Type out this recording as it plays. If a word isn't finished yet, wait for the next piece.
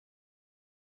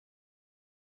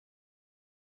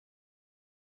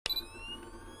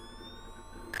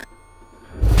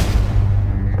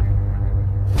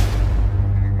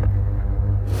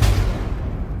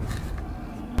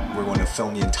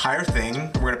film the entire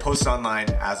thing. We're gonna post it online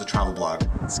as a travel blog.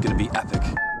 It's gonna be epic.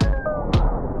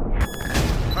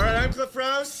 All right, I'm Cliff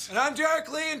Rose. And I'm Derek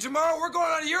Lee, and tomorrow we're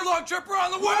going on a year-long trip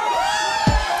around the world!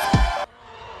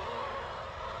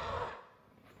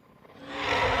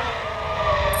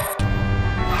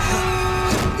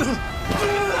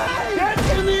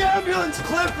 Get in the ambulance,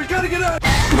 Cliff! We gotta get out!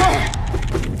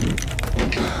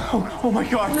 Oh my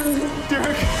God,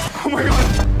 Derek! Oh my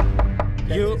God!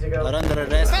 You are under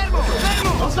arrest.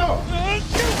 Let's go!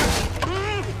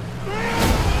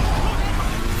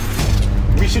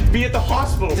 We should be at the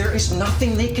hospital. There is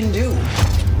nothing they can do.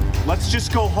 Let's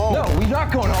just go home. No, we're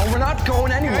not going home. We're not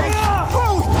going anywhere.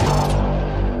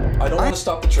 I don't want to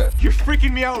stop the trip. You're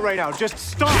freaking me out right now. Just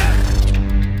stop.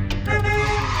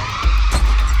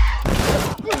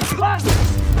 I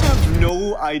have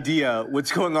no idea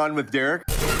what's going on with Derek.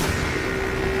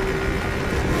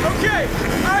 Okay,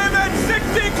 I am at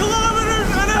 60 kilometers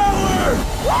an hour!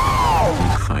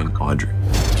 Woo! Find Audrey.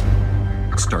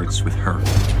 It starts with her.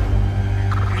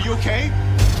 Are you okay?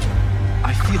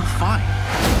 I feel fine.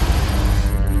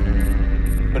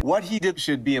 But what he did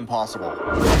should be impossible.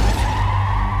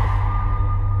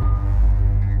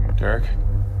 Derek,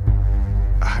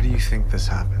 how do you think this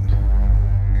happened?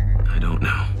 I don't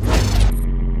know.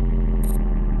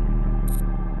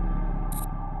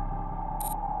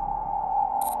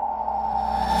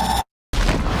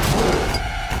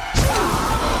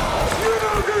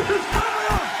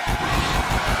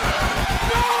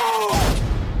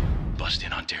 Bust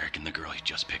in on Derek and the girl he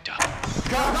just picked up.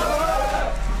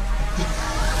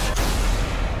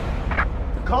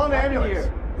 Call an ambulance.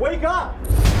 Wake up!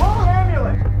 Call an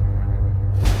ambulance!